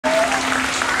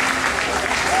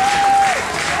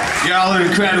Y'all are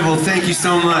incredible. Thank you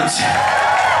so much.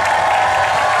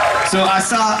 So I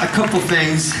saw a couple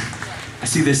things. I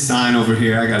see this sign over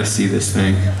here. I gotta see this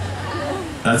thing.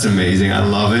 That's amazing. I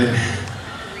love it.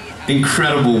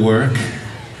 Incredible work.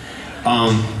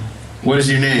 What is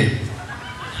your name?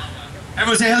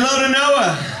 Everyone say hello to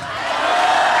Noah.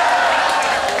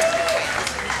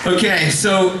 Okay,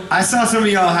 so I saw some of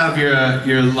y'all have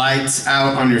your lights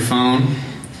out on your phone,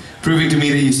 proving to me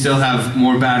that you still have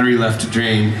more battery left to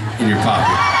drain in your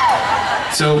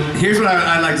pocket. So here's what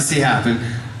I'd like to see happen.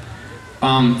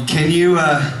 Can you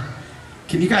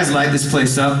guys light this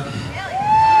place up?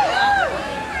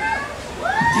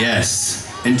 Yes.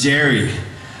 And Jerry,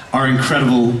 our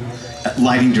incredible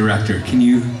lighting director, can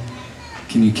you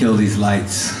kill these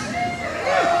lights?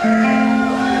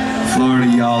 Florida,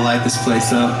 y'all light this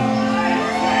place up.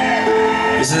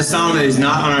 This is a song that is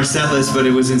not on our set list, but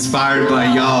it was inspired by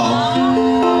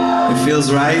y'all. It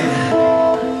feels right.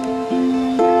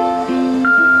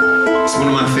 It's one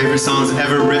of my favorite songs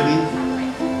ever written.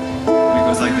 It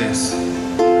goes like this.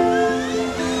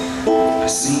 I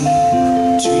see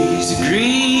trees of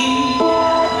green,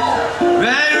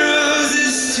 red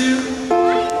roses too.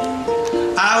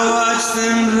 I watch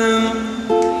them bloom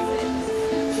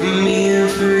for me and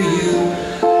for you,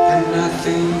 and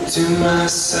nothing to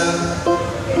myself.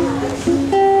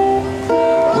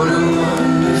 What a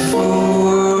wonderful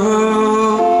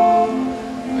world.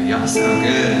 Oh, y'all sound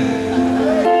good.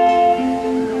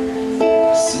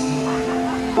 See,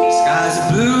 skies are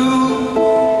blue,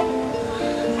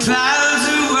 clouds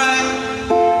are white,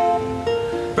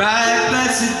 bright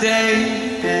blessed day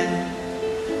and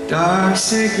dark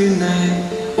sacred night,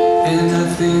 and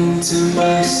nothing to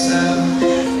myself.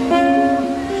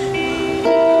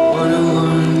 What a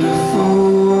wonderful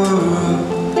world.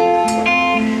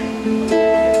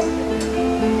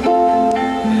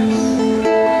 Yes.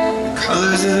 The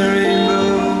colors of the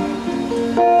rainbow,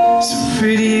 so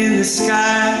pretty in the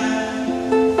sky,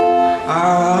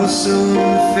 are also on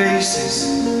the faces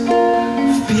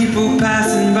of people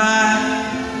passing by.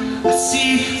 I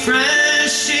see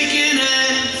friends shaking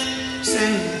hands,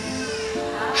 saying,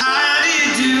 how do you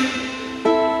do?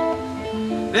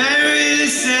 They're really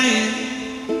saying,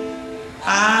 I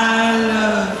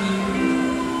love you.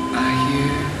 I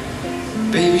hear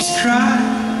babies cry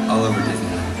all over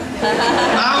Disneyland.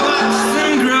 I watch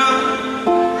them grow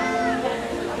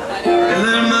and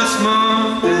learn much more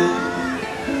than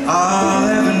all I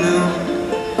ever knew,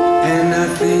 and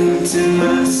nothing to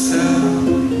myself.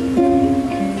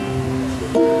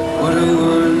 What a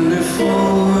wonderful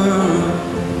world.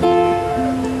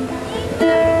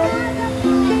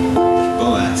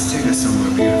 Boaz, take us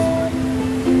somewhere beautiful.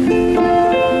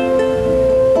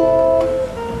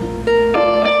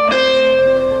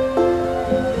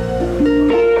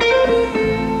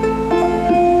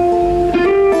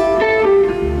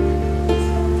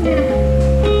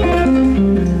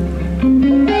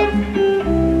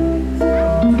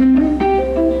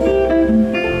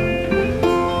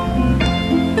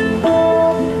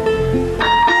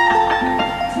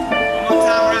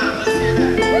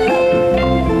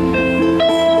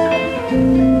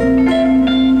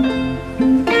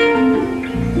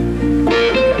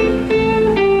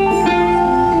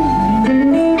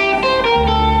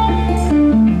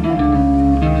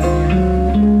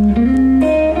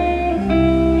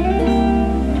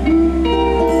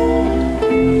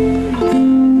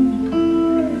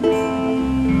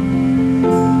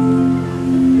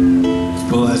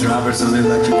 Roberts on the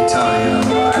electric guitar, you know.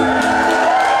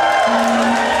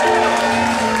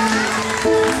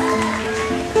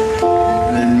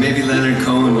 And then maybe Leonard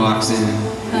Cohen walks in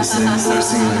and starts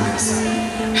singing like this.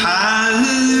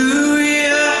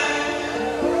 Hallelujah,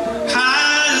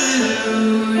 hallelujah,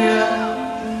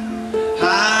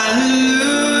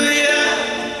 hallelujah,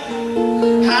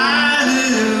 hallelujah,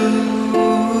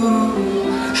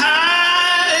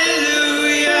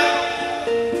 hallelujah,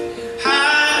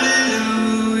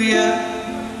 hallelujah.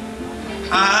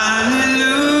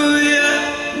 Hallelujah,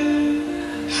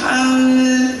 hallelujah.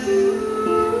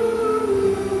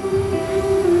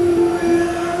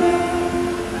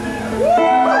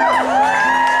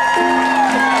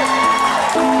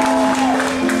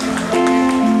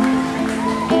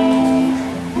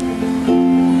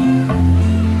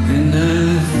 And I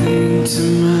think to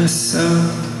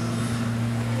myself,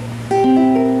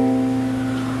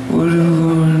 what do